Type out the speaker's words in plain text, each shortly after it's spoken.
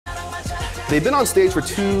They've been on stage for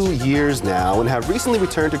 2 years now and have recently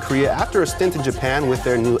returned to Korea after a stint in Japan with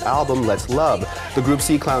their new album, Let's Love. The group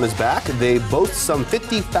C-Clown is back. They boast some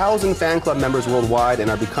 50,000 fan club members worldwide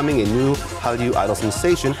and are becoming a new Hallyu idol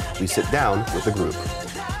sensation. We sit down with the group.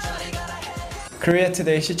 Korea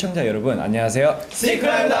Today 시청자 여러분, 안녕하세요.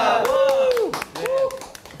 C-Clown입니다.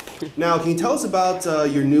 Now, can you tell us about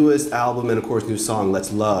your newest album and, of course, new song,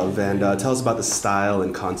 Let's Love, and tell us about the style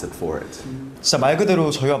and concept for it? 진짜 말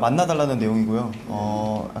그대로 저희와 만나달라는 내용이고요.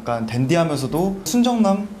 약간 댄디하면서도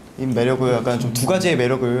순정남인 매력을 약간 좀 두 가지의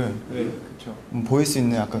매력을 보일 수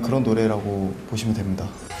있는 약간 그런 노래라고 보시면 됩니다.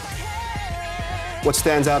 What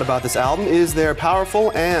stands out about this album is their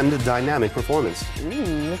powerful and dynamic performance.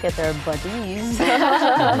 Look at their bodies.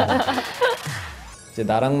 이제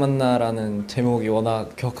나랑 만나라는 제목이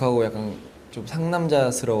워낙 격하고 약간 좀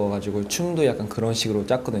상남자스러워가지고 춤도 약간 그런 식으로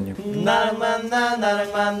짰거든요. 나랑 만나, 나랑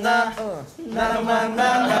만나, 나랑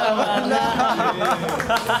만나, 나랑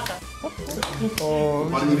만나.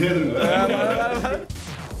 많이 해야 되는 거야?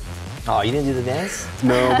 Oh, you didn't do the dance?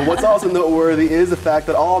 No, but what's also noteworthy is the fact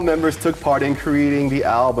that all members took part in creating the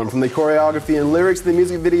album. From the choreography and lyrics to the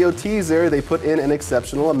music video teaser, they put in an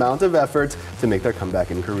exceptional amount of effort to make their comeback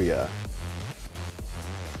in Korea.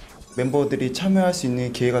 멤버들이 참여할 수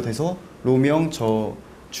있는 기회가 돼서 로미 형, 저,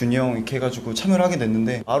 준이 형 이렇게 해가지고 참여를 하게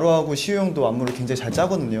됐는데 아로하고 시우 형도 안무를 굉장히 잘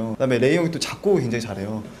짜거든요. 그다음에 레이 형이 또 작곡을 굉장히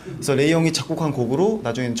잘해요. 그래서 레이 형이 작곡한 곡으로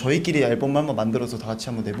나중에는 저희끼리 앨범을 한번 만들어서 다 같이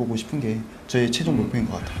한번 내보고 싶은 게 저희 최종 목표인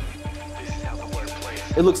것 같아요.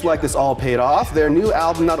 It looks like this all paid off. Their new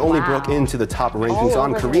album not only broke into the top rankings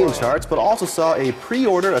on Korean charts, but also saw a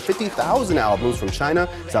pre-order of 50,000 albums from China,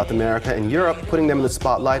 South America, and Europe, putting them in the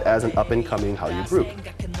spotlight as an up-and-coming Hallyu group.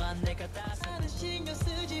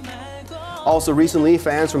 Also recently,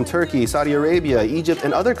 fans from Turkey, Saudi Arabia, Egypt,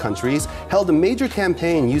 and other countries held a major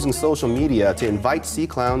campaign using social media to invite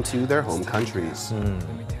C-Clown to their home countries.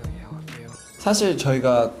 사실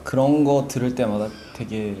저희가 그런 거 들을 때마다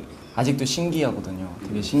되게 아직도 신기하거든요.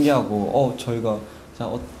 되게 신기하고 저희가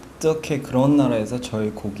어떻게 그런 나라에서 저희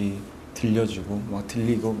곡이 들려주고 막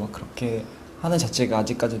들리고 막 그렇게 하는 자체가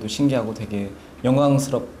아직까지도 신기하고 되게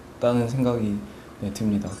영광스럽다는 생각이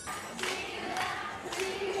듭니다.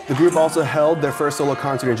 The group also held their first solo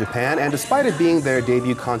concert in Japan, and despite it being their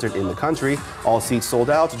debut concert in the country, all seats sold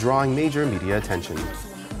out, drawing major media attention.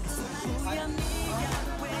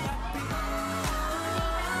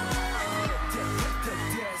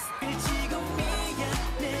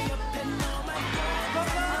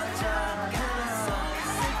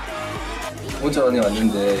 오전에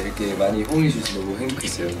왔는데 이렇게 많이 호응해 주셔서 너무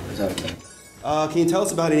행복했어요. 감사합니다. Can you tell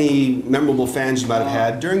us about any memorable fans you might have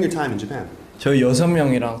had during your time in Japan? 저희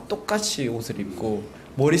 6명이랑 똑같이 옷을 입고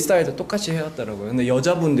머리 스타일도 똑같이 해왔더라고요. 근데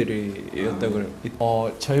여자분들이었다고요.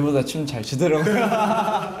 저희보다 춤 잘 추더라고요.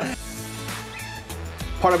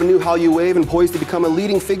 Part of a new Hallyu wave and poised to become a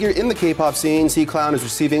leading figure in the K-pop scene, C-Clown is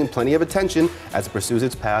receiving plenty of attention as it pursues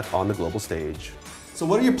its path on the global stage. So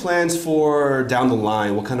what are your plans for down the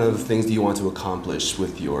line? What kind of things do you want to accomplish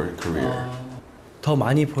with your career? 더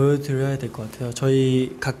많이 보여드려야 될 것 같아요.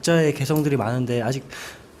 저희 각자의 개성들이 많은데 아직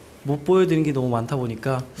못 보여드리는 게 너무 많다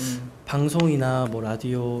보니까 방송이나 뭐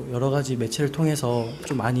라디오 여러 가지 매체를 통해서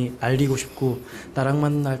좀 많이 알리고 싶고 나랑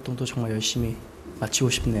만난 활동도 정말 열심히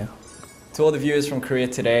마치고 싶네요. To all the viewers from Korea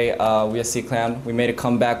today, we are C-Clown. We made a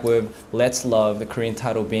comeback with Let's Love, the Korean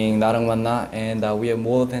title being 나랑 만나, and we are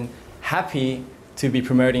more than happy to be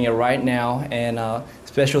promoting it right now. And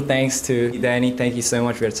special thanks to Danny. Thank you so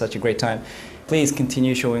much. We had such a great time. Please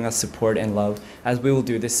continue showing us support and love as we will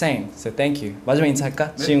do the same. So thank you. 마지막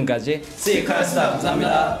인사할까? 지금까지 C-Clown입니다.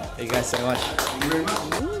 감사합니다. Thank you guys so much.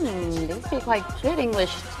 They speak like good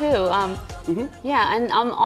English too. Yeah, and